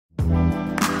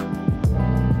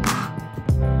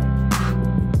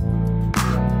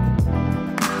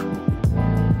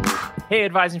Hey,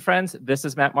 advising friends, this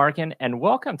is Matt Markin, and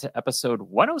welcome to episode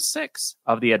 106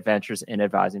 of the Adventures in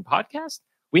Advising podcast.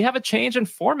 We have a change in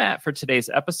format for today's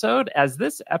episode, as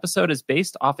this episode is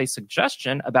based off a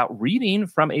suggestion about reading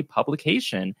from a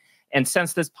publication. And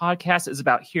since this podcast is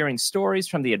about hearing stories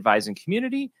from the advising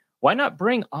community, why not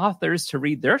bring authors to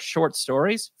read their short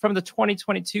stories from the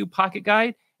 2022 Pocket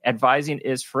Guide, Advising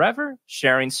is Forever,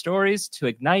 Sharing Stories to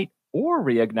Ignite or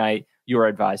Reignite Your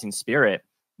Advising Spirit.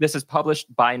 This is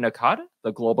published by NACADA,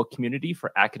 the global community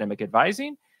for academic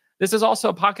advising. This is also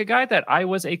a pocket guide that I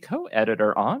was a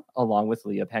co-editor on, along with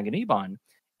Leah Panganiban.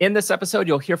 In this episode,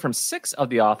 you'll hear from 6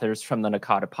 of the authors from the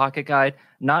NACADA Pocket Guide,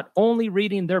 not only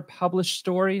reading their published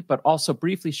story, but also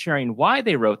briefly sharing why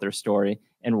they wrote their story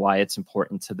and why it's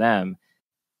important to them.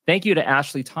 Thank you to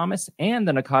Ashley Thomas and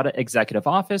the NACADA Executive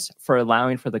Office for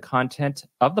allowing for the content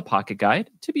of the Pocket Guide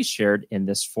to be shared in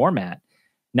this format.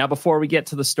 Now, before we get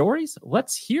to the stories,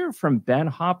 let's hear from Ben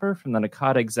Hopper from the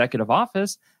NACADA Executive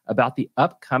Office about the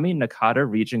upcoming NACADA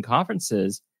region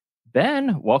conferences.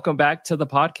 Ben, welcome back to the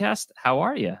podcast. How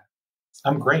are you?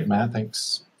 I'm great, Matt.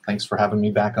 Thanks for having me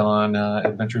back on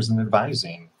Adventures in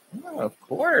Advising. Oh, of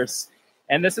course.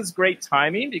 And this is great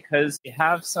timing because we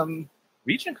have some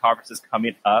region conferences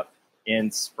coming up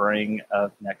in spring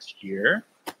of next year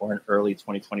or in early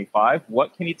 2025.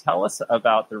 What can you tell us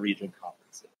about the region conferences?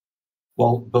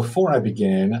 Well, before I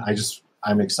begin,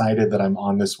 I'm excited that I'm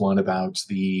on this one about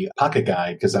the Pocket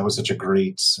Guide because that was such a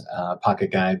great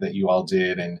Pocket Guide that you all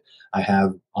did. And I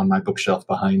have on my bookshelf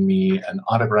behind me an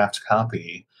autographed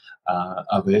copy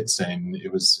of it. And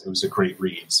it was a great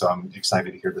read. So I'm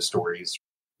excited to hear the stories.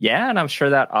 Yeah, and I'm sure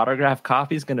that autographed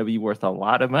copy is going to be worth a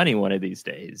lot of money one of these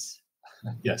days.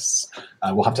 Yes.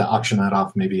 We'll have to auction that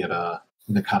off maybe at a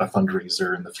NACADA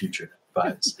fundraiser in the future.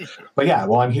 But yeah,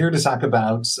 well, I'm here to talk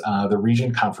about the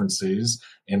region conferences,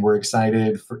 and we're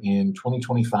excited for in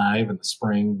 2025 in the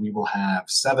spring, we will have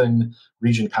 7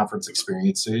 region conference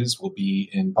experiences. We'll be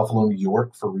in Buffalo, New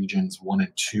York for regions 1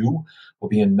 and 2. We'll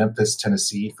be in Memphis,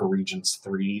 Tennessee for regions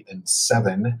 3 and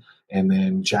 7, and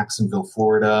then Jacksonville,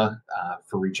 Florida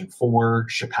for region 4,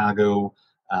 Chicago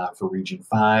for region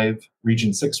 5.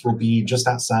 Region 6 will be just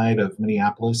outside of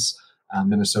Minneapolis,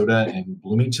 Minnesota, and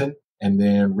Bloomington. And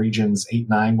then regions 8 and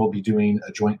 9 will be doing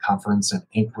a joint conference in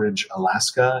Anchorage,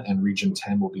 Alaska, and region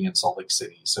 10 will be in Salt Lake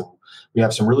City. So we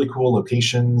have some really cool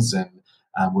locations, and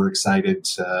we're excited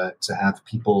to have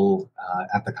people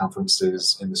at the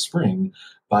conferences in the spring.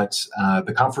 But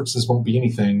the conferences won't be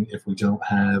anything if we don't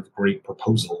have great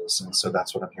proposals. And so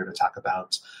that's what I'm here to talk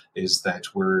about, is that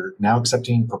we're now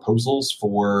accepting proposals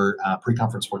for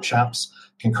pre-conference workshops,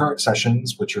 concurrent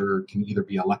sessions, which can either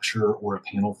be a lecture or a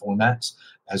panel format,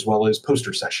 as well as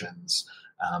poster sessions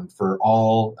for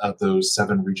all of those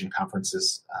 7 region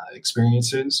conferences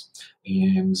experiences.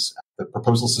 And the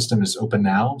proposal system is open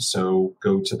now. So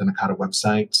go to the NACADA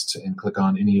website and click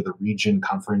on any of the region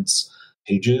conference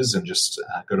pages and just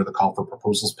go to the call for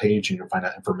proposals page, and you'll find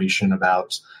out information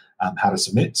about how to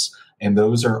submit. And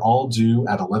those are all due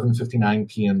at 11:59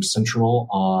 p.m. Central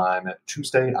on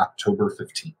Tuesday, October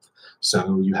 15th.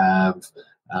 So you have,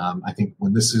 I think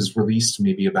when this is released,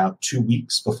 maybe about 2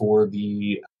 weeks before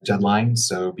the deadline.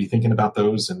 So be thinking about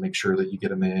those and make sure that you get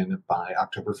them in by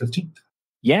October 15th.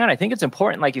 Yeah, and I think it's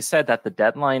important, like you said, that the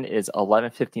deadline is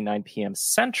 11:59 p.m.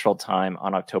 Central Time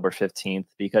on October 15th,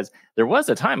 because there was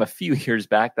a time a few years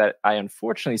back that I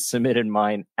unfortunately submitted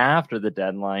mine after the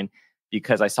deadline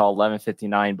because I saw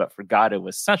 11:59 but forgot it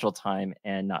was Central Time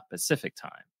and not Pacific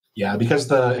Time. Yeah, because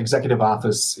the executive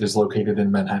office is located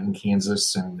in Manhattan,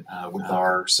 Kansas, and with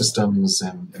our systems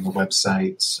and the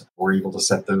website, we're able to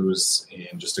set those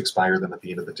and just expire them at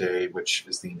the end of the day, which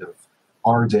is the end of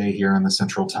our day here in the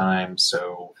Central Time.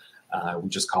 So we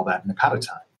just call that NACADA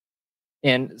time.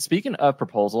 And speaking of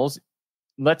proposals,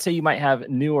 let's say you might have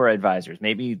newer advisors.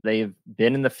 Maybe they've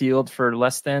been in the field for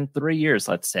less than 3 years,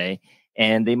 let's say,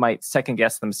 and they might second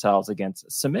guess themselves against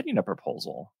submitting a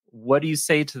proposal. What do you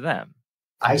say to them?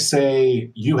 I say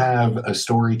you have a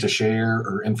story to share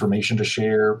or information to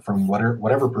share from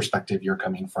whatever perspective you're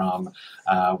coming from,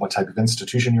 what type of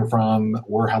institution you're from,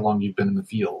 or how long you've been in the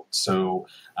field. So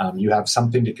you have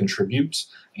something to contribute,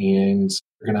 and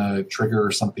you're going to trigger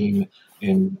something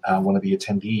in one of the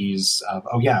attendees of,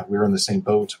 oh yeah, we're in the same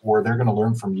boat, or they're going to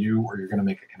learn from you, or you're going to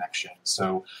make a connection.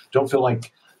 So don't feel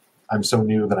like I'm so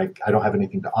new that I don't have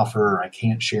anything to offer, or I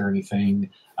can't share anything,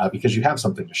 because you have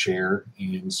something to share.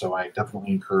 And so I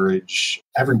definitely encourage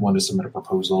everyone to submit a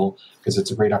proposal, because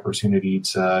it's a great opportunity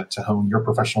to hone your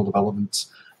professional development,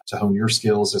 hone your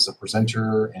skills as a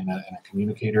presenter and a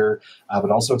communicator,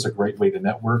 but also it's a great way to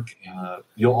network.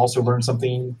 You'll also learn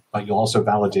something, but you'll also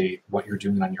validate what you're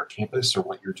doing on your campus or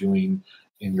what you're doing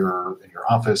in your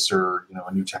office, or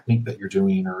a new technique that you're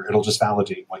doing, or it'll just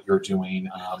validate what you're doing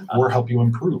or help you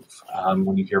improve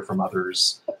when you hear from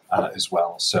others as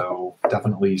well. So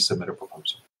definitely submit a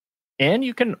proposal. And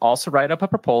you can also write up a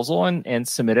proposal and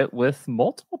submit it with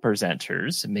multiple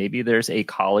presenters. Maybe there's a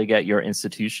colleague at your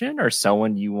institution or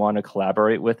someone you want to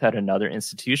collaborate with at another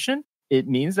institution. It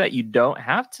means that you don't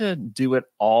have to do it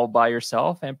all by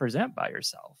yourself and present by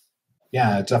yourself.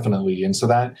 Yeah, definitely. And so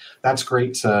that's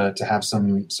great to have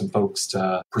some folks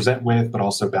to present with, but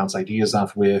also bounce ideas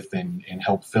off with and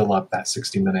help fill up that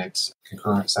 60-minute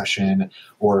concurrent session.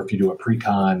 Or if you do a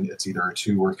pre-con, it's either a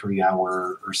 2 or 3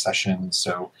 hour session.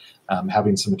 So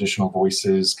having some additional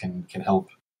voices can help.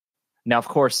 Now, of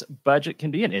course, budget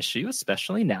can be an issue,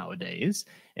 especially nowadays.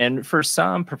 And for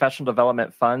some, professional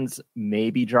development funds may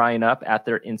be drying up at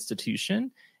their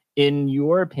institution. In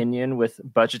your opinion, with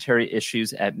budgetary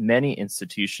issues at many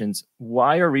institutions,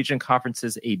 why are region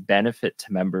conferences a benefit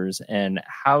to members, and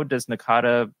how does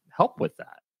NACADA help with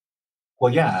that?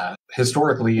 Well, yeah,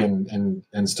 historically and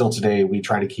still today, we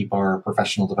try to keep our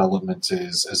professional development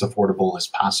as affordable as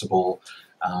possible.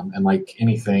 And like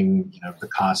anything, the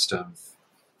cost of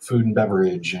food and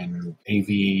beverage and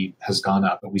AV has gone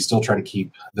up, but we still try to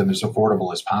keep them as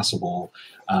affordable as possible.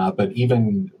 But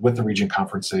even with the region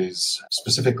conferences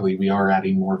specifically, we are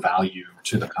adding more value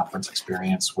to the conference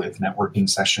experience with networking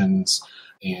sessions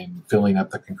and filling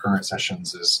up the concurrent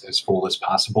sessions as full as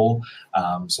possible.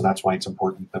 So that's why it's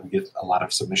important that we get a lot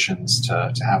of submissions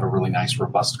to have a really nice,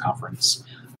 robust conference.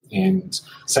 And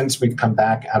since we've come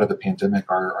back out of the pandemic,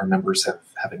 our numbers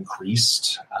have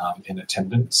increased in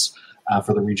attendance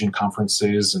for the region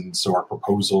conferences. And so our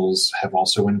proposals have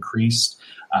also increased.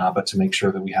 But to make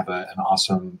sure that we have an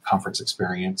awesome conference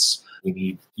experience, we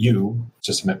need you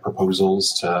to submit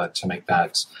proposals to make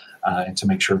that and to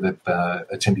make sure that the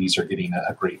attendees are getting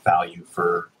a great value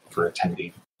for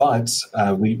attending. But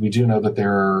we do know that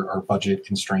there are budget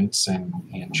constraints and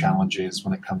challenges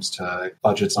when it comes to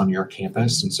budgets on your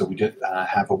campus. And so we did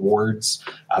have awards.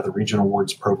 The Regional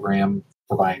Awards program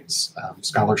provides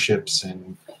scholarships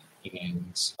and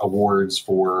awards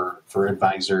for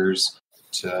advisors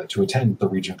to attend the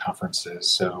region conferences.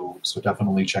 So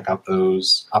definitely check out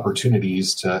those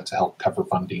opportunities to help cover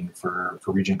funding for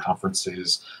region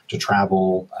conferences, to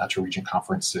travel to region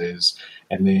conferences,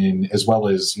 and then as well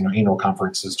as annual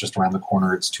conferences just around the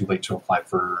corner. It's too late to apply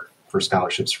for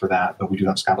scholarships for that, but we do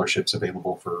have scholarships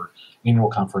available for annual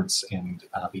conference and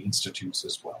the institutes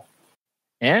as well.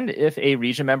 And if a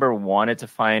region member wanted to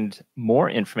find more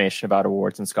information about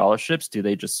awards and scholarships, do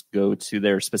they just go to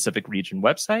their specific region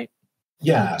website?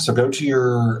 Yeah, so go to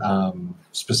your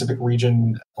specific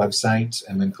region website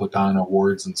and then click on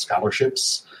awards and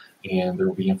scholarships, and there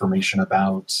will be information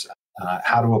about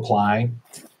how to apply.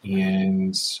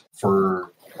 And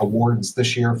for awards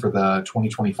this year, for the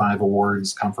 2025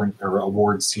 awards conference or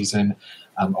awards season,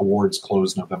 awards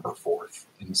close November 4th.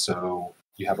 And so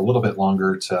you have a little bit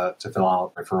longer to fill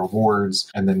out for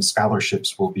awards, and then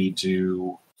scholarships will be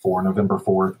due for November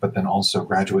 4th, but then also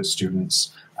graduate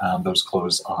students, those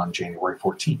close on January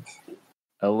 14th.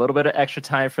 A little bit of extra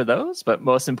time for those, but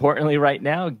most importantly right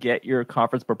now, get your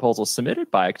conference proposal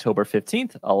submitted by October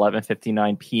 15th,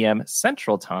 11:59 p.m.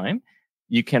 Central Time.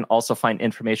 You can also find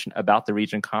information about the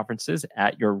region conferences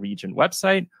at your region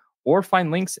website or find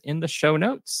links in the show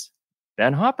notes.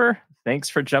 Ben Hopper, thanks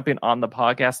for jumping on the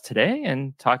podcast today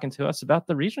and talking to us about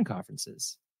the region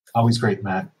conferences. Always great,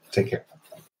 Matt. Take care.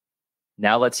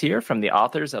 Now let's hear from the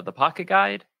authors of the Pocket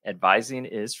Guide, Advising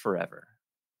is Forever.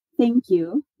 Thank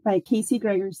You, by Kacey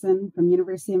Gregerson from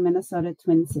University of Minnesota,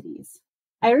 Twin Cities.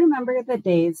 I remember the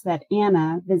days that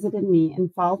Anna visited me in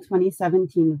fall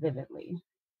 2017 vividly.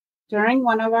 During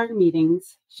one of our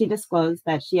meetings, she disclosed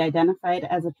that she identified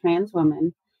as a trans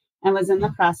woman and was in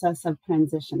the process of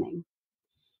transitioning.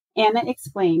 Anna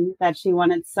explained that she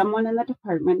wanted someone in the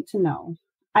department to know.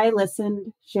 I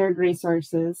listened, shared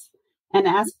resources, and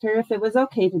asked her if it was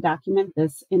okay to document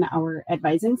this in our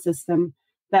advising system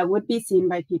that would be seen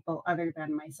by people other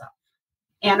than myself.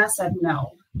 Anna said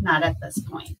no, not at this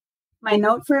point. My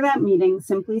note for that meeting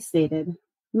simply stated,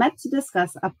 met to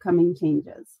discuss upcoming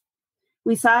changes.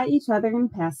 We saw each other in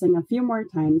passing a few more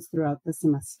times throughout the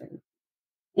semester.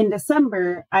 In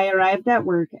December, I arrived at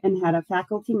work and had a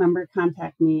faculty member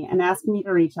contact me and ask me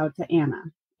to reach out to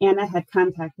Anna. Anna had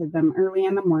contacted them early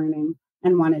in the morning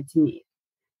and wanted to meet.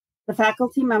 The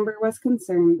faculty member was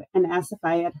concerned and asked if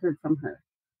I had heard from her.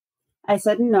 I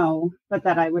said no, but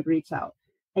that I would reach out.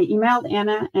 I emailed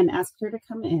Anna and asked her to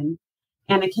come in.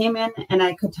 Anna came in and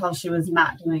I could tell she was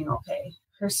not doing okay.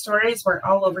 Her stories were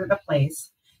all over the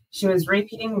place. She was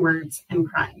repeating words and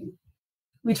crying.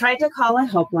 We tried to call a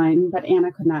helpline, but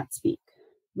Anna could not speak.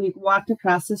 We walked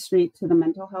across the street to the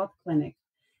mental health clinic,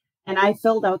 and I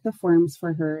filled out the forms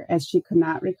for her as she could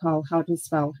not recall how to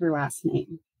spell her last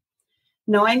name.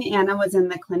 Knowing Anna was in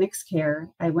the clinic's care,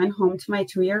 I went home to my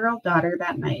 2-year-old daughter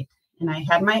that night, and I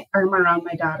had my arm around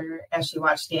my daughter as she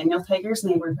watched Daniel Tiger's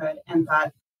Neighborhood and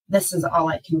thought, this is all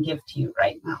I can give to you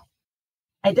right now.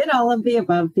 I did all of the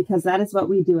above because that is what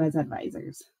we do as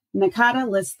advisors. NACADA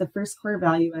lists the first core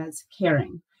value as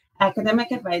caring.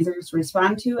 Academic advisors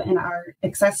respond to and are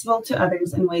accessible to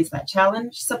others in ways that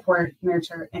challenge, support,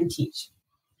 nurture, and teach.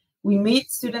 We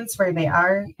meet students where they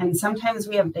are, and sometimes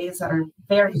we have days that are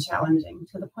very challenging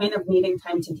to the point of needing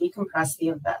time to decompress the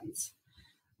events.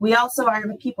 We also are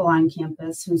the people on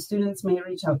campus who students may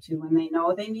reach out to when they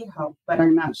know they need help but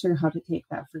are not sure how to take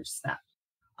that first step.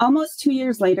 Almost 2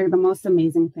 years later, the most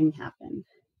amazing thing happened.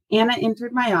 Anna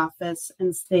entered my office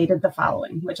and stated the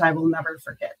following, which I will never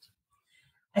forget.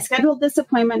 I scheduled this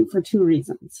appointment for 2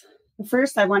 reasons. The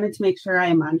first, I wanted to make sure I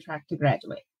am on track to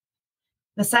graduate.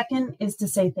 The second is to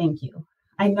say thank you.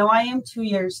 I know I am 2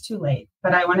 years too late,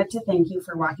 but I wanted to thank you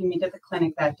for walking me to the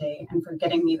clinic that day and for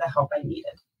getting me the help I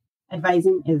needed.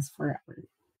 Advising is forever.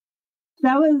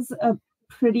 That was a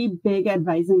pretty big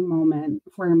advising moment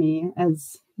for me,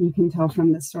 as you can tell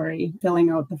from the story, filling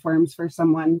out the forms for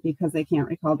someone because they can't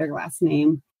recall their last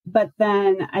name. But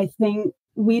then I think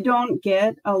we don't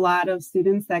get a lot of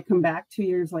students that come back 2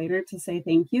 years later to say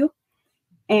thank you.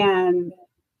 And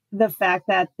the fact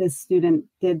that this student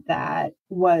did that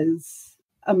was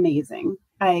amazing.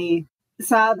 I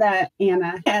saw that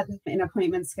Anna had an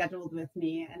appointment scheduled with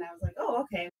me and I was like, oh,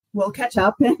 okay, we'll catch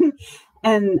up.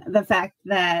 And the fact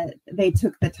that they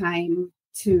took the time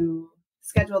to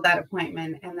schedule that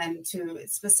appointment and then to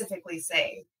specifically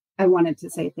say, I wanted to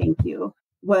say thank you,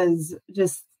 was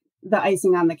just the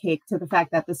icing on the cake to the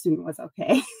fact that the student was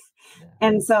okay. Yeah.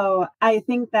 And so I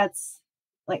think that's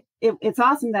like, it's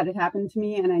awesome that it happened to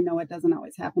me. And I know it doesn't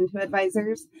always happen to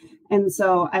advisors. And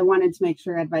so I wanted to make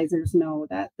sure advisors know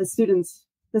that the students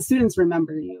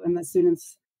remember you, and the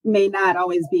students may not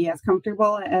always be as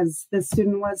comfortable as the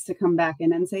student was to come back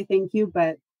in and say thank you,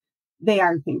 but they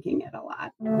are thinking it a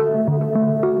lot.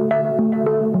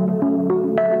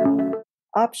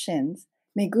 Options: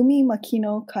 Megumi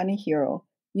Makino-Kanehiro,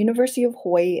 University of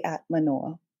Hawaii at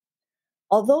Mānoa.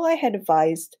 Although I had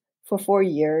advised for 4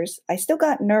 years, I still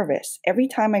got nervous every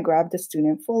time I grabbed a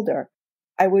student folder.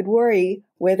 I would worry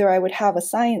whether I would have a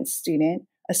science student,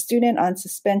 a student on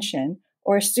suspension,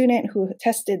 or a student who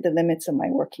tested the limits of my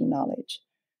working knowledge.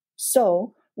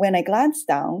 So, when I glanced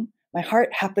down, my heart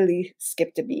happily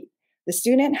skipped a beat. The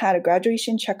student had a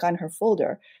graduation check on her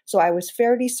folder, so I was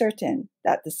fairly certain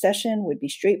that the session would be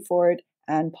straightforward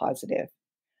and positive.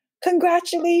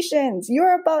 "Congratulations!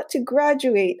 You're about to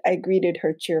graduate," I greeted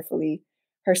her cheerfully.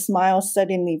 Her smile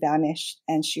suddenly vanished,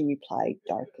 and she replied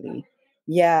darkly,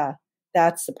 "Yeah,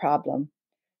 that's the problem."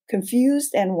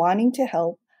 Confused and wanting to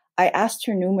help, I asked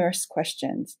her numerous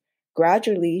questions.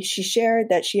 Gradually, she shared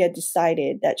that she had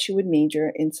decided that she would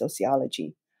major in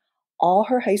sociology. All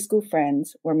her high school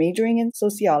friends were majoring in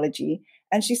sociology,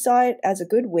 and she saw it as a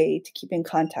good way to keep in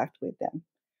contact with them.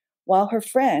 While her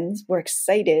friends were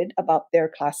excited about their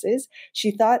classes,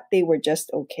 she thought they were just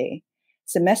okay.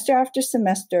 Semester after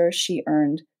semester, she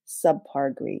earned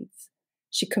subpar grades.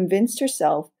 She convinced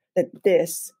herself that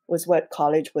this was what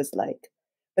college was like.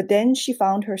 But then she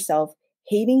found herself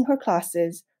hating her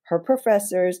classes, her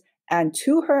professors, and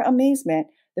to her amazement,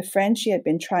 the friends she had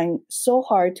been trying so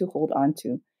hard to hold on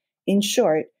to. In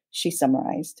short, she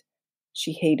summarized,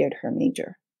 she hated her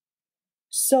major.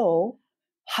 So,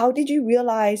 how did you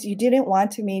realize you didn't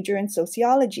want to major in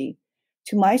sociology?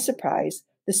 To my surprise,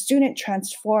 the student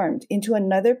transformed into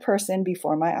another person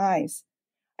before my eyes.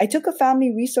 "I took a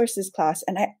family resources class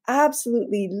and I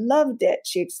absolutely loved it,"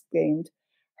 she exclaimed.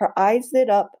 Her eyes lit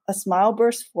up, a smile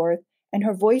burst forth, and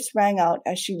her voice rang out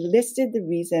as she listed the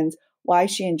reasons why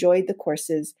she enjoyed the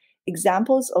courses,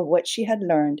 examples of what she had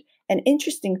learned, and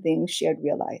interesting things she had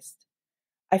realized.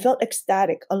 I felt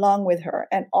ecstatic along with her,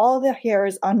 and all the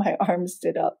hairs on my arms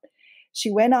stood up. She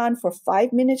went on for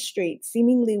 5 minutes straight,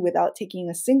 seemingly without taking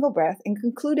a single breath, and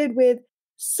concluded with,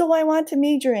 "So I want to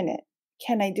major in it.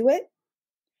 Can I do it?"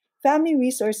 Family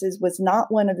resources was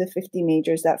not one of the 50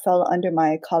 majors that fell under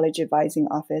my college advising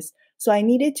office, so I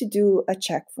needed to do a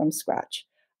check from scratch.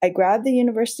 I grabbed the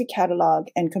university catalog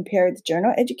and compared the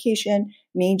general education,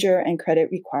 major, and credit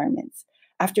requirements.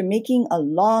 After making a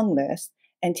long list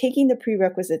and taking the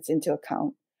prerequisites into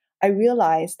account, I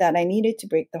realized that I needed to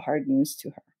break the hard news to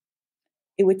her.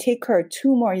 It would take her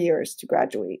 2 more years to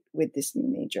graduate with this new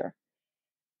major.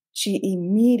 She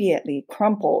immediately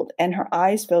crumpled and her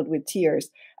eyes filled with tears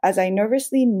as I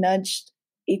nervously nudged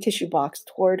a tissue box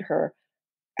toward her.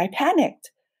 I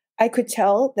panicked. I could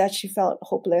tell that she felt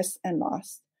hopeless and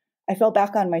lost. I fell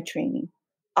back on my training.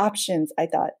 Options, I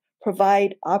thought.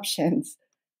 Provide options.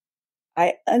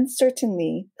 I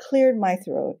uncertainly cleared my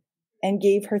throat and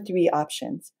gave her 3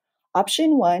 options.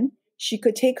 Option 1, she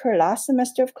could take her last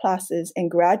semester of classes and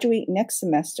graduate next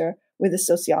semester with a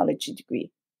sociology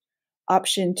degree.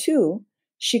 Option 2,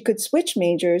 she could switch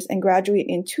majors and graduate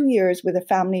in 2 years with a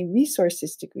family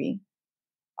resources degree.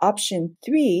 Option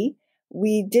 3,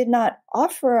 we did not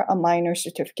offer a minor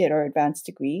certificate or advanced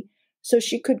degree, so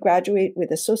she could graduate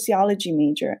with a sociology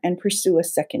major and pursue a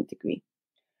second degree.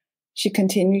 She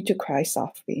continued to cry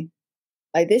softly.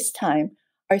 By this time,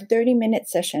 our 30-minute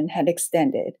session had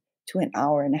extended to an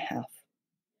hour and a half.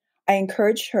 I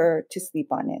encouraged her to sleep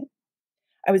on it.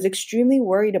 I was extremely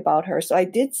worried about her, so I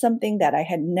did something that I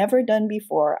had never done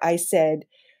before. I said,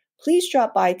 "Please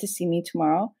drop by to see me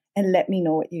tomorrow and let me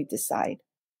know what you decide."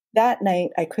 That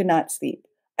night, I could not sleep.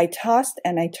 I tossed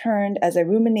and I turned as I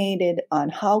ruminated on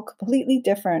how completely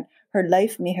different her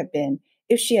life may have been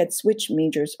if she had switched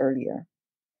majors earlier.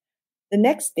 The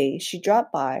next day, she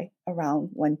dropped by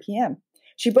around 1 p.m.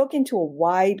 She broke into a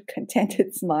wide,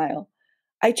 contented smile.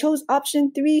 "I chose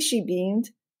option 3, she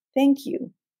beamed. "Thank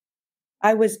you."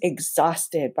 I was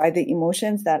exhausted by the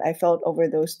emotions that I felt over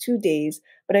those 2 days,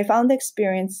 but I found the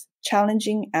experience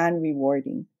challenging and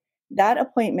rewarding. That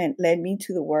appointment led me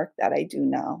to the work that I do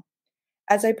now.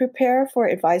 As I prepare for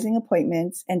advising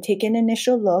appointments and take an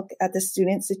initial look at the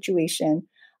student situation,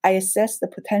 I assess the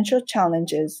potential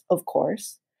challenges, of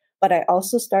course, but I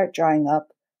also start drawing up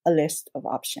a list of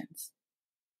options.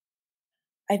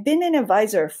 I've been an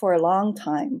advisor for a long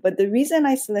time, but the reason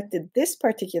I selected this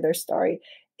particular story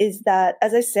is that,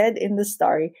 as I said in the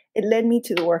story, it led me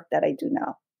to the work that I do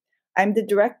now. I'm the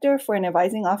director for an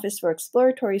advising office for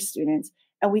exploratory students,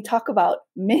 and we talk about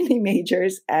many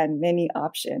majors and many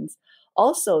options.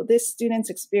 Also, this student's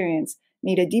experience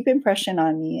made a deep impression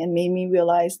on me and made me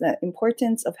realize the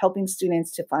importance of helping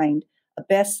students to find a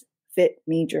best fit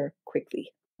major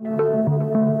quickly.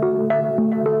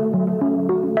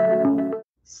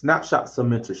 Snapshots of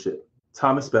Mentorship.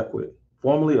 Thomas Beckwith,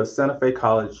 formerly of Santa Fe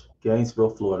College, Gainesville,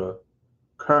 Florida,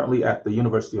 currently at the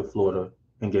University of Florida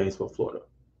in Gainesville, Florida.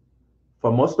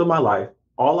 For most of my life,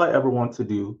 all I ever wanted to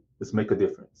do was make a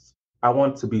difference. I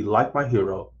wanted to be like my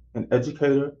hero, an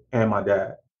educator, and my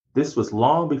dad. This was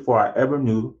long before I ever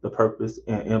knew the purpose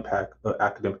and impact of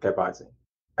academic advising.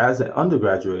 As an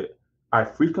undergraduate, I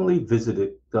frequently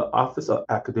visited the Office of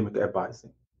Academic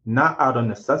Advising, not out of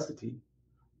necessity,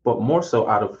 but more so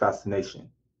out of fascination.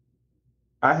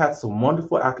 I had some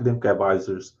wonderful academic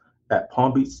advisors at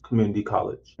Palm Beach Community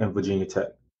College and Virginia Tech.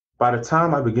 By the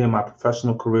time I began my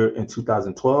professional career in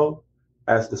 2012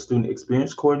 as the Student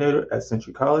Experience Coordinator at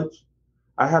Century College,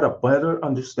 I had a better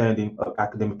understanding of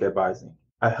academic advising.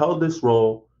 I held this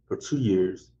role for 2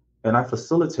 years, and I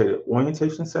facilitated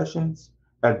orientation sessions,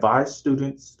 advised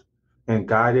students, and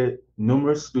guided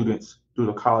numerous students through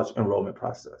the college enrollment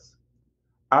process.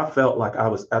 I felt like I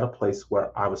was at a place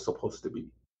where I was supposed to be.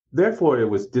 Therefore, it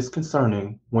was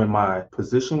disconcerting when my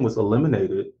position was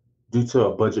eliminated due to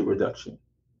a budget reduction.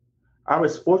 I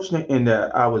was fortunate in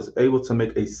that I was able to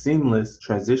make a seamless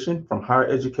transition from higher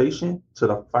education to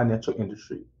the financial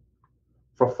industry.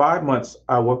 For 5 months,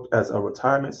 I worked as a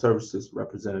retirement services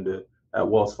representative at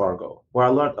Wells Fargo, where I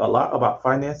learned a lot about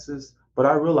finances, but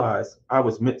I realized I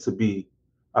was meant to be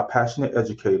a passionate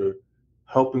educator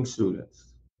helping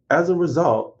students. As a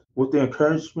result, with the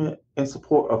encouragement and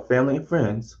support of family and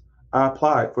friends, I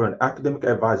applied for an academic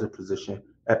advisor position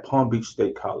at Palm Beach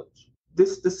State College.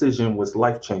 This decision was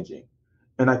life-changing,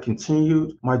 and I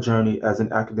continued my journey as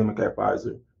an academic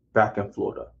advisor back in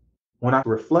Florida. When I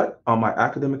reflect on my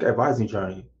academic advising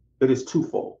journey, it is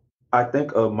twofold. I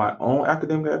think of my own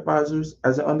academic advisors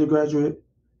as an undergraduate,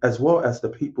 as well as the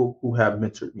people who have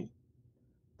mentored me.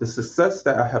 The success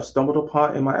that I have stumbled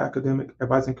upon in my academic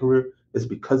advising career is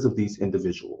because of these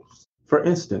individuals. For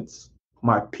instance,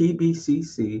 my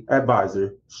PBCC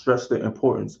advisor stressed the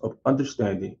importance of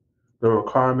understanding the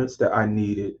requirements that I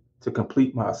needed to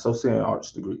complete my associate in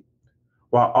arts degree,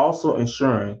 while also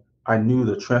ensuring I knew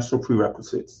the transfer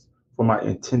prerequisites for my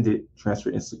intended transfer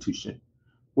institution,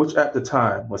 which at the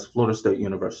time was Florida State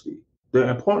University. The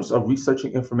importance of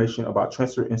researching information about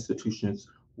transfer institutions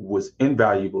was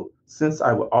invaluable since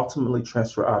I would ultimately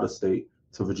transfer out of state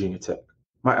to Virginia Tech.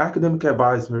 My academic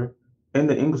advisor in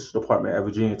the English department at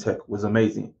Virginia Tech was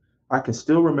amazing. I can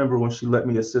still remember when she let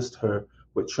me assist her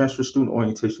with transfer student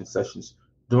orientation sessions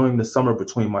during the summer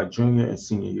between my junior and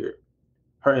senior year.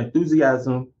 Her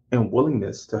enthusiasm and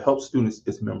willingness to help students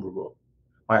is memorable.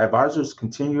 My advisor's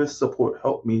continuous support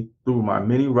helped me through my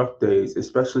many rough days,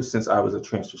 especially since I was a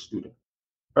transfer student.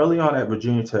 Early on at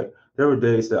Virginia Tech, there were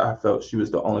days that I felt she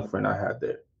was the only friend I had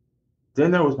there.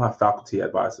 Then there was my faculty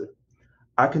advisor.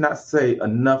 I cannot say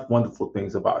enough wonderful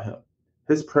things about him.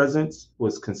 His presence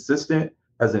was consistent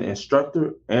as an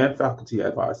instructor and faculty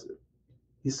advisor.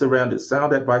 He surrounded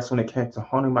sound advice when it came to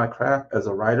honing my craft as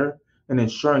a writer and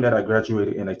ensuring that I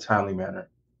graduated in a timely manner.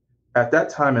 At that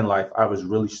time in life, I was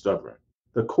really stubborn.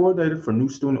 The coordinator for new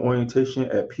student orientation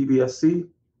at PBSC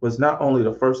was not only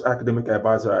the first academic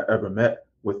advisor I ever met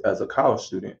with as a college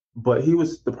student, but he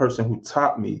was the person who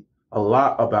taught me a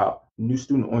lot about new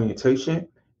student orientation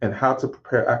and how to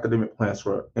prepare academic plans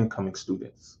for incoming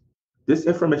students. This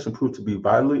information proved to be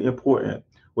vitally important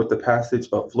with the passage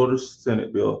of Florida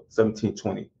Senate Bill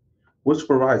 1720, which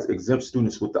provides exempt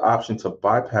students with the option to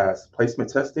bypass placement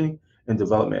testing and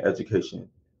development education.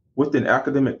 With an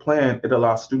academic plan, it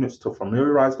allows students to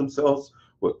familiarize themselves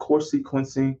with course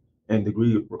sequencing and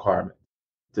degree requirements.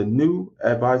 The new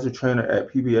advisor trainer at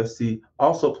PBSC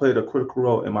also played a critical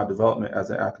role in my development as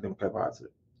an academic advisor.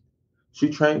 She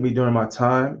trained me during my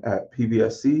time at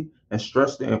PBSC and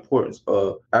stressed the importance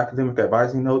of academic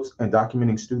advising notes and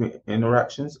documenting student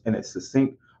interactions in a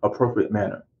succinct, appropriate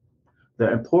manner.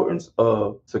 The importance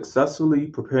of successfully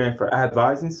preparing for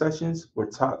advising sessions were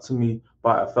taught to me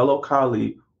by a fellow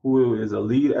colleague who is a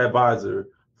lead advisor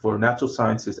for natural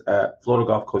sciences at Florida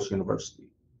Gulf Coast University.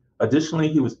 Additionally,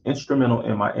 he was instrumental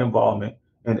in my involvement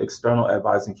in external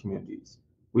advising communities.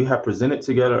 We have presented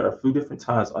together a few different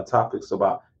times on topics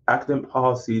about academic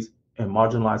policies and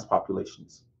marginalized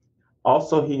populations.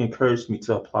 Also, he encouraged me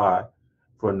to apply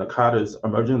for NACADA's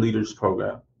Emerging Leaders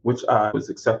Program, which I was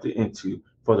accepted into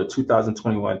for the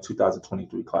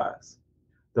 2021-2023 class.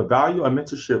 The value of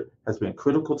mentorship has been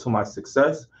critical to my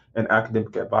success in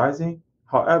academic advising.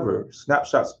 However,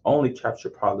 snapshots only capture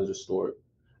part of the story.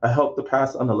 I hope to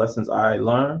pass on the lessons I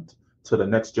learned to the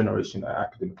next generation of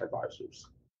academic advisors.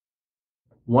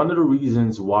 One of the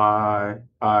reasons why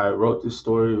I wrote this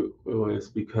story was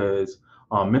because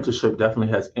mentorship definitely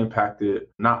has impacted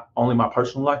not only my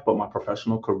personal life, but my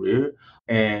professional career.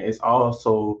 And it's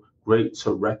also great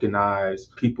to recognize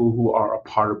people who are a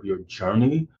part of your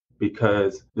journey,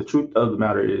 because the truth of the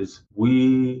matter is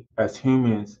we as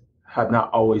humans have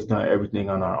not always done everything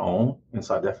on our own. And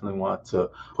so I definitely want to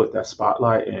put that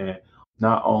spotlight and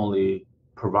not only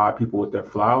provide people with their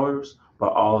flowers,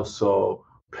 but also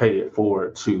pay it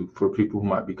forward too for people who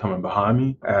might be coming behind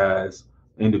me as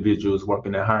individuals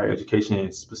working in higher education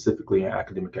and specifically in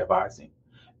academic advising.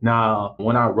 Now,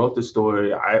 when I wrote the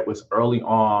story, I was early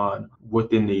on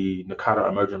within the NACADA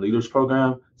Emerging Leaders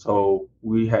Program. So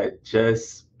we had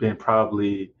just been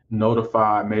probably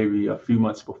notified maybe a few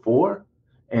months before.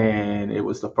 And it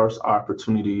was the first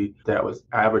opportunity that was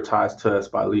advertised to us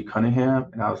by Lee Cunningham.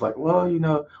 And I was like,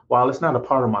 well, while it's not a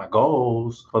part of my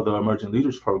goals for the Emerging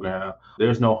Leaders Program,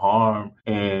 there's no harm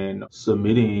in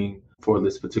submitting for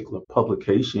this particular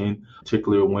publication,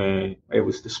 particularly when it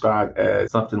was described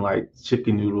as something like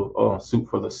chicken noodle soup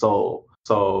for the soul.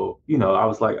 So, I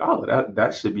was like, oh,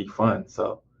 that should be fun.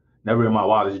 So never in my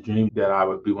wildest dream that I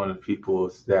would be one of the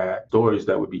people's stories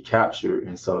that would be captured.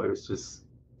 And so it was just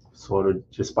sort of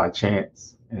just by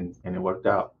chance, and it worked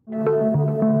out.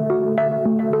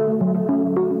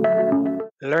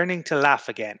 Learning to laugh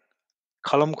again.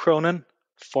 Colum Cronin,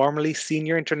 formerly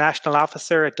Senior International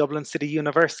Officer at Dublin City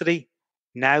University,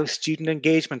 now Student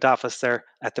Engagement Officer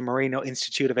at the Marino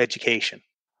Institute of Education.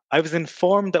 I was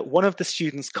informed that one of the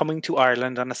students coming to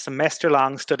Ireland on a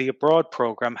semester-long study abroad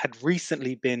program had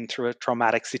recently been through a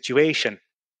traumatic situation.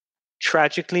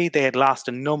 Tragically, they had lost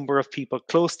a number of people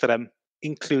close to them,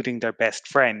 including their best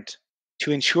friend.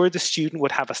 To ensure the student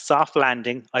would have a soft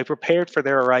landing, I prepared for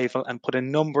their arrival and put a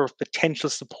number of potential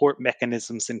support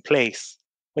mechanisms in place.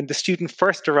 When the student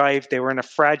first arrived, they were in a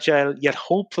fragile yet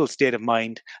hopeful state of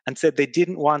mind and said they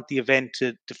didn't want the event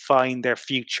to define their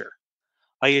future.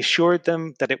 I assured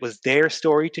them that it was their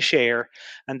story to share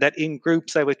and that in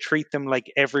groups I would treat them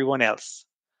like everyone else.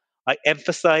 I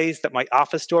emphasized that my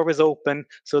office door was open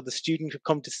so the student could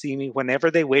come to see me whenever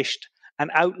they wished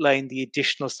and outlined the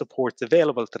additional supports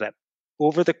available to them.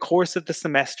 Over the course of the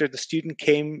semester, the student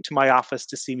came to my office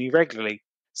to see me regularly.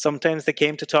 Sometimes they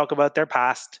came to talk about their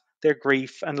past, their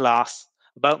grief and loss,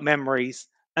 about memories,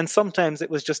 and sometimes it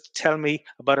was just to tell me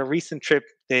about a recent trip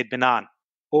they'd been on.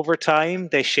 Over time,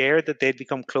 they shared that they'd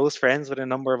become close friends with a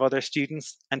number of other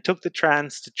students and took the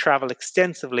chance to travel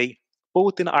extensively,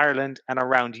 both in Ireland and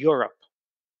around Europe.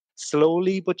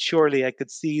 Slowly but surely, I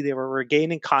could see they were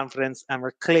regaining confidence and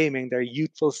reclaiming their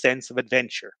youthful sense of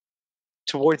adventure.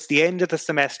 Towards the end of the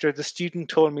semester, the student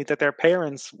told me that their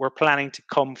parents were planning to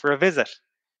come for a visit.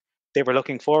 They were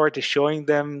looking forward to showing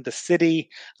them the city,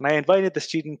 and I invited the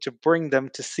student to bring them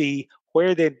to see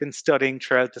where they'd been studying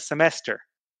throughout the semester.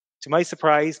 To my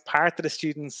surprise, part of the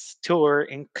students' tour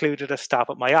included a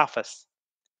stop at my office.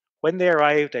 When they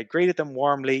arrived, I greeted them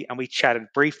warmly and we chatted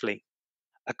briefly.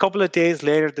 A couple of days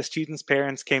later, the students'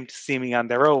 parents came to see me on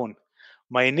their own.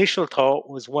 My initial thought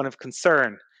was one of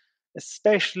concern,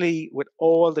 especially with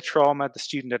all the trauma the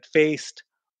student had faced.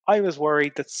 I was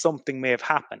worried that something may have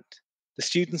happened. The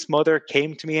student's mother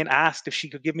came to me and asked if she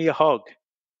could give me a hug.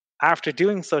 After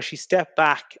doing so, she stepped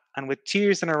back and with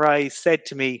tears in her eyes said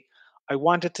to me, "I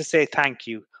wanted to say thank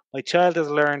you. My child has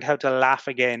learned how to laugh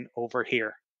again over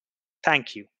here.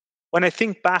 Thank you." When I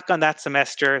think back on that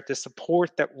semester, the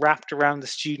support that wrapped around the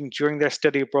student during their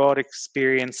study abroad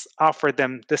experience offered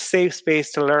them the safe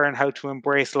space to learn how to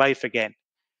embrace life again.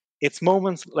 It's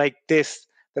moments like this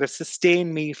that have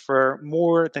sustained me for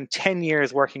more than 10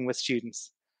 years working with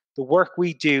students. The work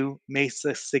we do makes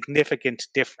a significant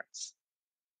difference.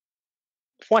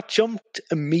 What jumped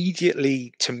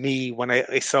immediately to me when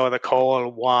I saw the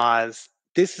call was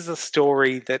this is a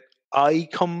story that I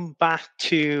come back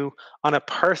to on a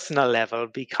personal level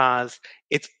because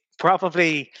it's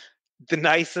probably the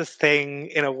nicest thing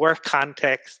in a work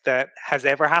context that has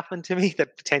ever happened to me,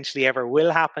 that potentially ever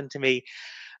will happen to me.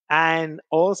 And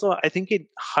also, I think it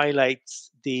highlights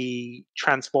the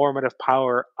transformative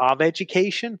power of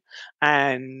education.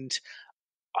 And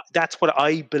that's what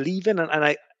I believe in. And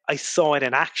I saw it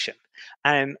in action.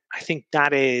 And I think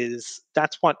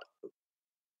that's what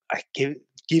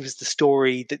gives the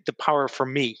story the power for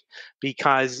me,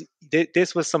 because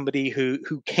this was somebody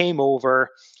who came over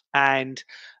and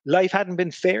life hadn't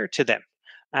been fair to them.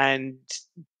 And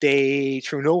they,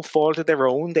 through no fault of their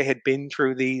own, they had been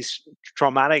through these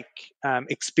traumatic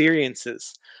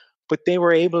experiences, but they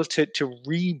were able to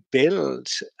rebuild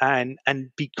and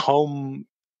become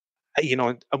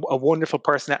a wonderful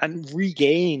person and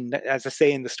regain, as I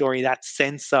say in the story, that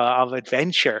sense of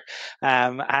adventure.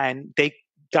 And they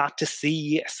got to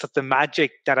see the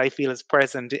magic that I feel is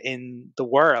present in the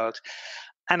world.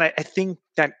 And I think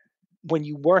that when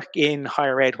you work in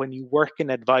higher ed, when you work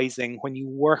in advising, when you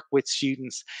work with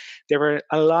students, there are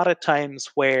a lot of times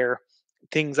where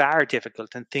things are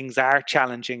difficult and things are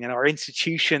challenging, and our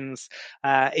institutions,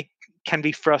 it can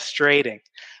be frustrating.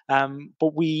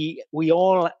 But we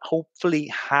all hopefully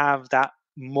have that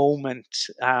moment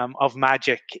of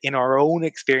magic in our own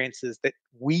experiences that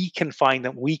we can find,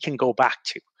 that we can go back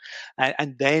to.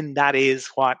 And then that is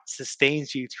what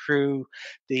sustains you through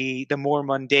the more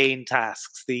mundane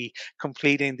tasks, the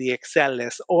completing the Excel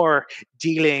list, or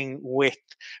dealing with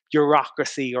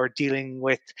bureaucracy, or dealing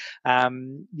with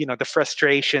the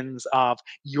frustrations of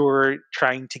you're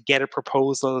trying to get a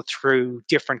proposal through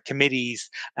different committees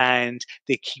and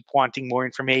they keep wanting more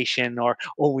information, or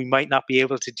we might not be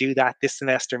able to do that this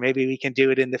semester, maybe we can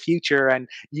do it in the future, and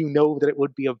that it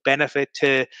would be of benefit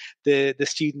to the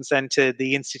students and to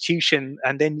the institution.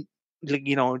 And then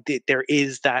there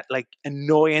is that like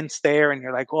annoyance there, and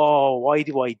you're like, oh, why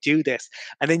do I do this?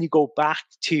 And then you go back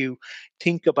to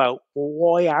think about, well,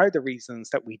 why are the reasons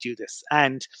that we do this?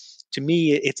 And to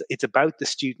me, it's about the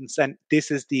students, and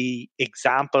this is the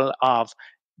example of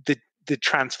the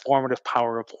transformative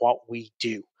power of what we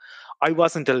do. I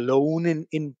wasn't alone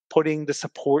in putting the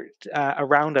support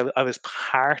around. I was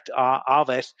part of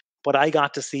it, but I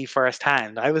got to see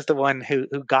firsthand. I was the one who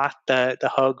got the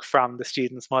hug from the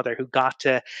student's mother, who got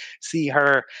to see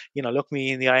her, look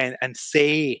me in the eye and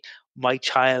say, my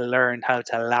child learned how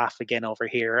to laugh again over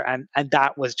here. And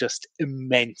that was just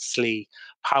immensely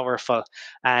powerful.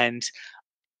 And,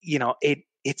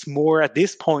 it's more at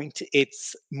this point,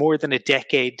 it's more than a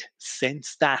decade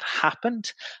since that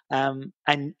happened.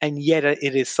 And yet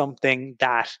it is something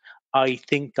that I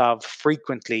think of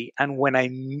frequently. And when I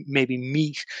maybe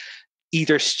meet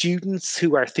either students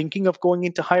who are thinking of going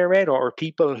into higher ed, or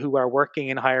people who are working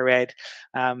in higher ed,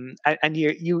 and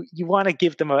you want to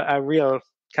give them a real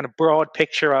kind of broad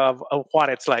picture of what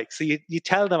it's like. So you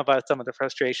tell them about some of the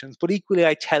frustrations, but equally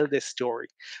I tell this story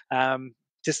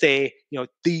to say,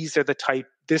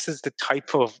 this is the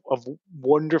type of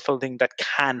wonderful thing that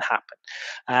can happen.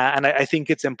 And I think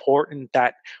it's important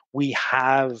that we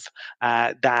have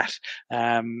that,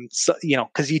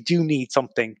 because you do need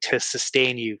something to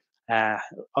sustain you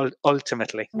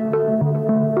ultimately.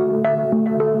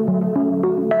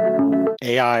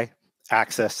 AI,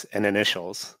 access, and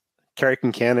initials. Kerry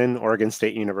Kincanon, Oregon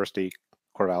State University,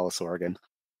 Corvallis, Oregon.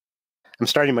 I'm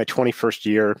starting my 21st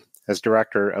year as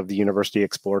director of the University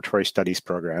Exploratory Studies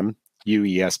Program,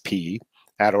 UESP,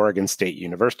 at Oregon State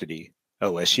University,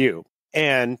 OSU,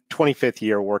 and 25th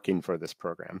year working for this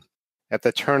program. At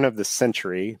the turn of the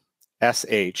century,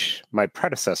 SH, my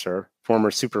predecessor,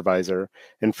 former supervisor,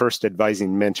 and first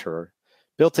advising mentor,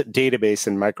 built a database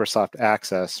in Microsoft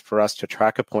Access for us to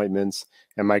track appointments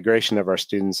and migration of our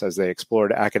students as they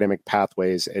explored academic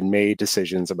pathways and made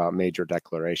decisions about major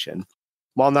declaration.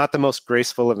 While not the most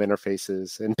graceful of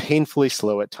interfaces and painfully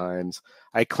slow at times,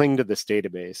 I cling to this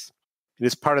database. It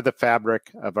is part of the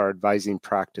fabric of our advising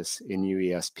practice in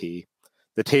UESP.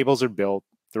 The tables are built,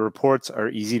 the reports are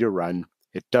easy to run,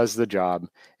 it does the job,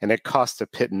 and it costs a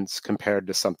pittance compared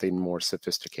to something more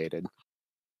sophisticated.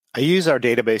 I use our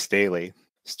database daily.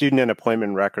 Student and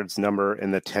appointment records number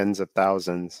in the tens of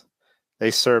thousands.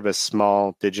 They serve as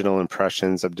small digital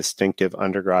impressions of distinctive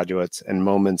undergraduates and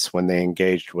moments when they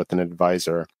engaged with an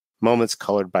advisor, moments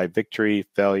colored by victory,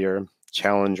 failure,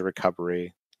 challenge,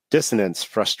 recovery, dissonance,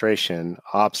 frustration,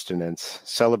 obstinance,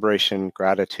 celebration,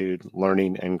 gratitude,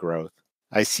 learning, and growth.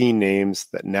 I see names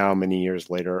that now, many years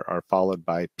later, are followed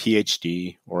by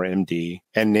PhD or MD,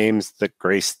 and names that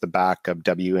grace the back of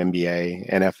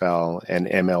WNBA, NFL, and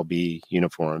MLB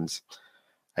uniforms.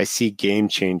 I see game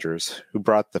changers who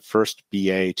brought the first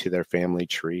BA to their family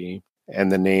tree,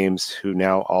 and the names who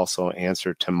now also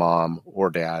answer to mom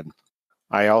or dad.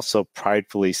 I also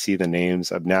pridefully see the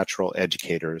names of natural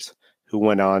educators who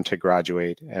went on to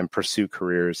graduate and pursue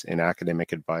careers in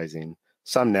academic advising,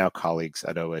 some now colleagues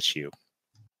at OSU.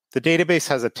 The database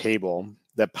has a table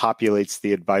that populates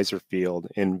the advisor field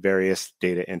in various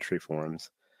data entry forms.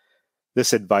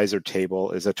 This advisor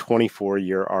table is a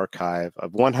 24-year archive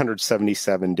of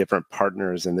 177 different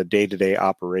partners in the day-to-day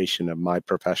operation of my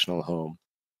professional home.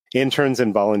 Interns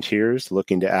and volunteers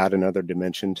looking to add another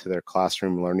dimension to their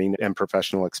classroom learning and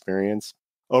professional experience.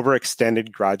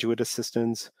 Overextended graduate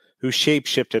assistants who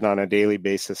shape-shifted on a daily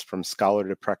basis from scholar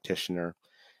to practitioner.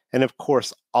 And of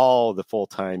course, all the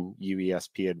full-time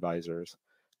UESP advisors,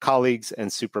 colleagues and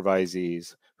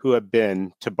supervisees who have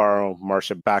been, to borrow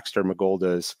Marcia Baxter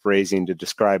Magolda's phrasing to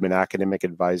describe an academic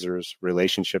advisor's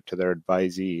relationship to their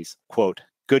advisees, quote,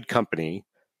 good company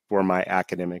for my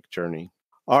academic journey.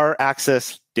 Our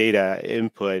access data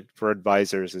input for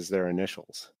advisors is their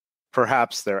initials,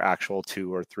 perhaps their actual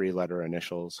 2 or 3 letter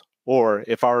initials, or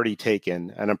if already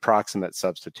taken, an approximate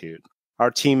substitute. Our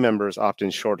team members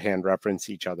often shorthand reference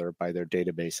each other by their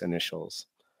database initials.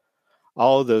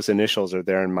 All of those initials are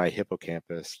there in my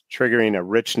hippocampus, triggering a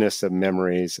richness of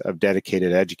memories of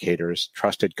dedicated educators,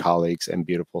 trusted colleagues, and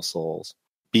beautiful souls.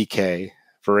 BK,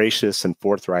 voracious and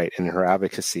forthright in her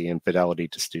advocacy and fidelity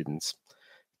to students.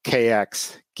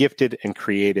 KX, gifted and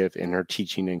creative in her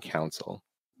teaching and counsel.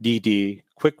 DD,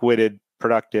 quick-witted,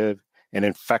 productive, and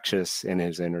infectious in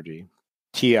his energy.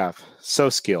 TF, so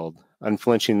skilled,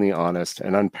 unflinchingly honest,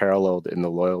 and unparalleled in the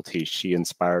loyalty she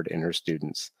inspired in her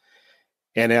students.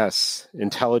 NS,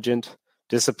 intelligent,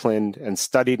 disciplined, and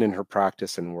studied in her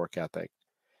practice and work ethic.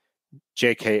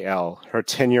 JKL, her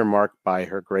tenure marked by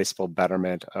her graceful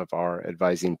betterment of our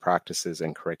advising practices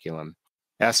and curriculum.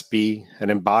 SB, an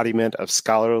embodiment of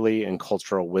scholarly and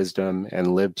cultural wisdom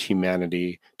and lived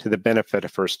humanity to the benefit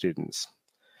of her students.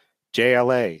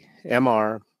 JLA,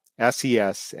 MR,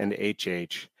 SES, and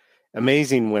HH,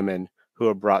 amazing women who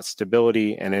have brought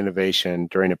stability and innovation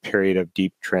during a period of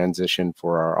deep transition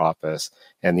for our office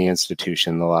and the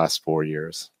institution the last 4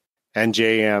 years. And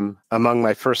JM, among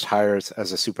my first hires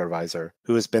as a supervisor,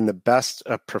 who has been the best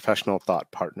of professional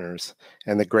thought partners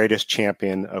and the greatest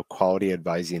champion of quality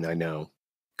advising I know.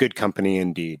 Good company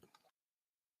indeed.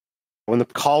 When the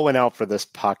call went out for this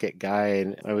pocket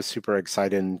guide, I was super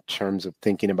excited in terms of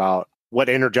thinking about what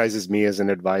energizes me as an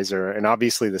advisor. And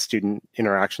obviously the student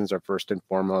interactions are first and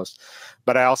foremost,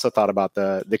 but I also thought about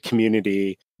the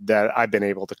community that I've been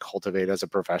able to cultivate as a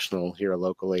professional here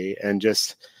locally, and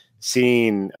just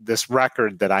seeing this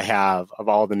record that I have of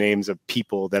all the names of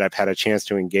people that I've had a chance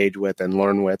to engage with and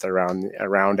learn with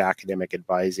around academic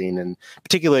advising, and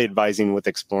particularly advising with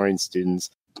exploring students.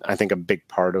 I think a big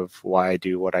part of why I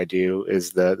do what I do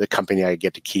is the company I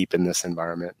get to keep in this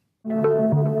environment.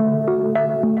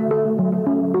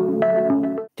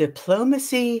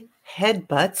 Diplomacy,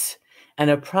 headbutts,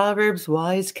 and a Proverbs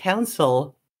wise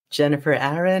counsel. Jennifer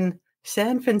Arin,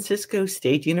 San Francisco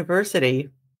State University.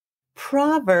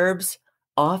 Proverbs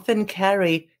often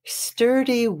carry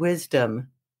sturdy wisdom.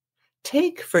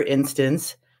 Take, for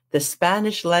instance, the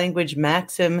Spanish language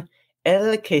maxim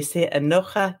El que se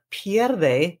enoja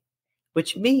pierde,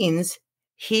 which means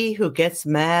he who gets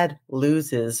mad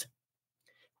loses.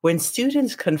 When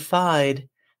students confide,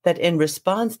 that in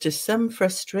response to some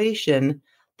frustration,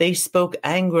 they spoke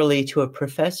angrily to a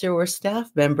professor or staff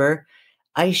member,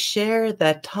 I share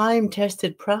that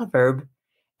time-tested proverb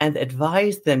and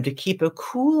advise them to keep a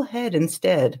cool head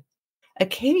instead.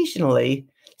 Occasionally,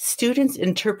 students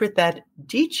interpret that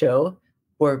dicho,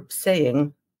 or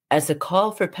saying, as a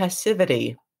call for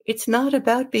passivity. It's not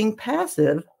about being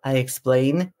passive, I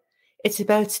explain. It's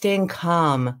about staying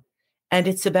calm, and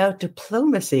it's about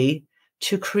diplomacy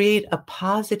to create a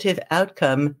positive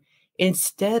outcome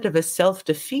instead of a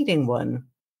self-defeating one.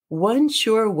 One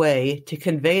sure way to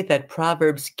convey that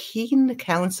proverb's keen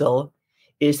counsel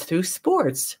is through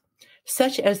sports,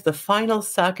 such as the final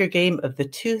soccer game of the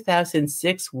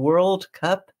 2006 World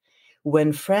Cup,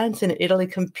 when France and Italy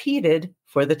competed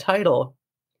for the title.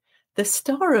 The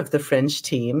star of the French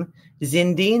team,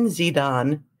 Zinedine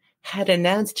Zidane, had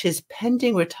announced his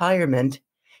pending retirement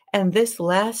and this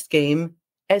last game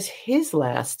as his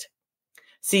last.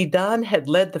 Zidane had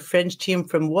led the French team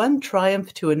from one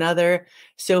triumph to another,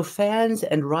 so fans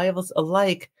and rivals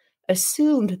alike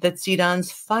assumed that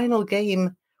Zidane's final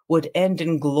game would end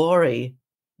in glory.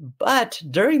 But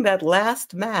during that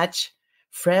last match,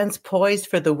 France poised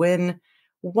for the win,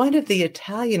 one of the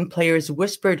Italian players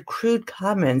whispered crude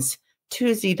comments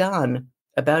to Zidane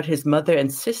about his mother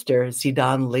and sister,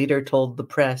 Zidane later told the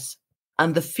press.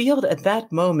 On the field at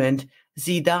that moment,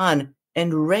 Zidane,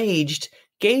 enraged,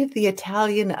 gave the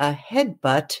Italian a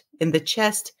headbutt in the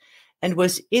chest and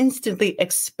was instantly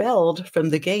expelled from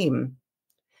the game.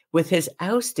 With his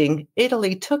ousting,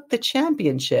 Italy took the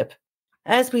championship.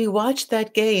 As we watched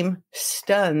that game,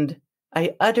 stunned,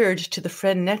 I uttered to the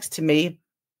friend next to me,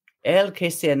 El que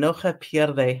se enoja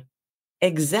pierde.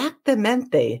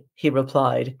 Exactamente, he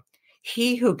replied.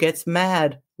 He who gets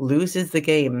mad loses the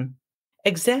game.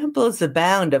 Examples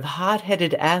abound of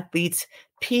hot-headed athletes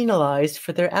penalized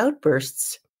for their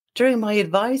outbursts. During my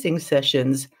advising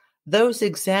sessions, those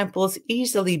examples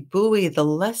easily buoy the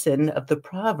lesson of the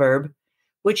proverb,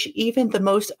 which even the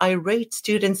most irate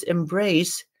students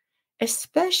embrace,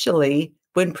 especially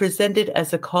when presented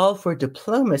as a call for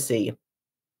diplomacy.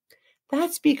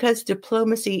 That's because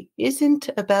diplomacy isn't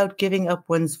about giving up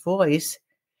one's voice,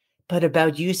 but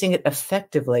about using it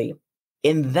effectively.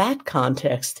 In that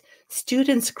context,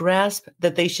 students grasp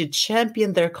that they should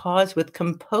champion their cause with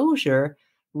composure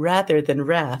rather than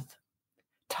wrath.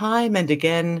 Time and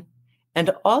again,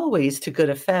 and always to good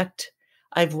effect,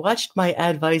 I've watched my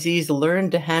advisees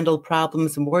learn to handle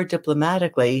problems more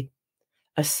diplomatically,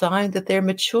 a sign that they're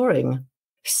maturing.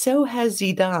 So has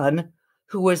Zidane,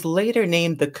 who was later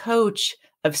named the coach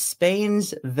of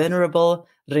Spain's venerable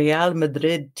Real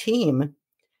Madrid team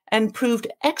and proved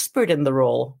expert in the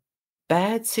role.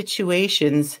 Bad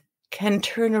situations can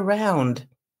turn around.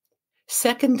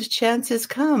 Second chances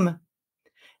come.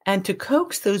 And to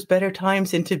coax those better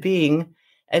times into being,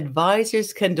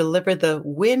 advisors can deliver the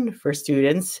win for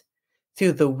students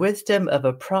through the wisdom of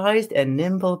a prized and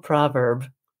nimble proverb.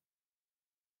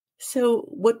 So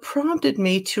what prompted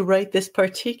me to write this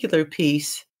particular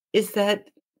piece is that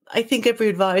I think every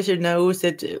advisor knows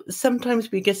that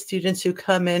sometimes we get students who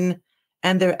come in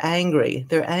and they're angry.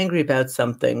 They're angry about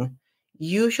something.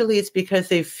 Usually it's because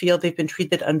they feel they've been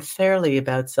treated unfairly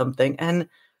about something. And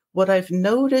what I've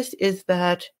noticed is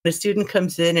that the student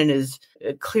comes in and is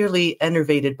clearly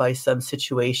enervated by some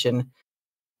situation.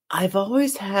 I've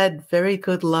always had very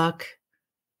good luck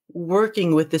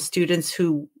working with the students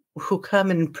who come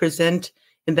and present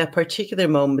in that particular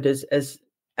moment as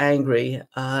angry,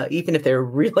 even if they're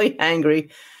really angry,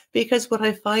 because what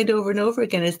I find over and over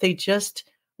again is they just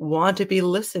want to be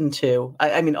listened to.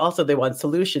 I mean, also they want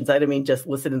solutions. I don't mean just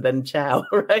listen and then ciao,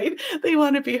 right? They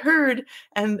want to be heard.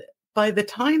 And by the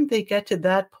time they get to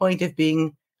that point of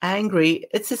being angry,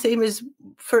 it's the same as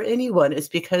for anyone. It's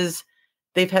because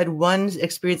they've had one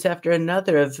experience after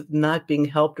another of not being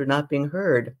helped or not being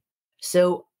heard.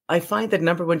 So I find that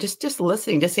number one, just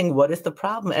listening, just saying, what is the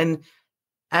problem? And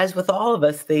as with all of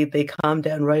us, they calm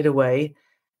down right away.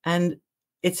 And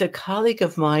it's a colleague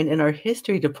of mine in our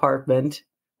history department,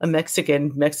 a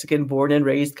Mexican born and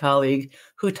raised colleague,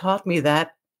 who taught me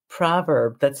that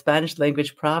proverb, that Spanish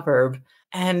language proverb.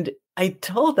 And I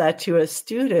told that to a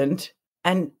student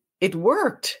and it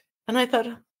worked. And I thought,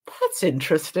 that's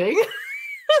interesting.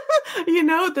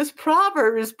 This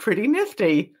proverb is pretty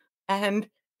nifty. And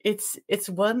it's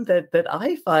one that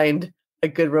I find a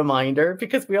good reminder,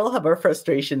 because we all have our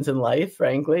frustrations in life,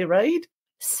 frankly, right?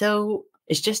 So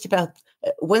it's just about,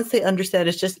 once they understand,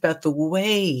 it's just about the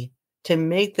way to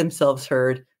make themselves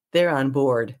heard, they're on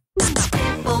board.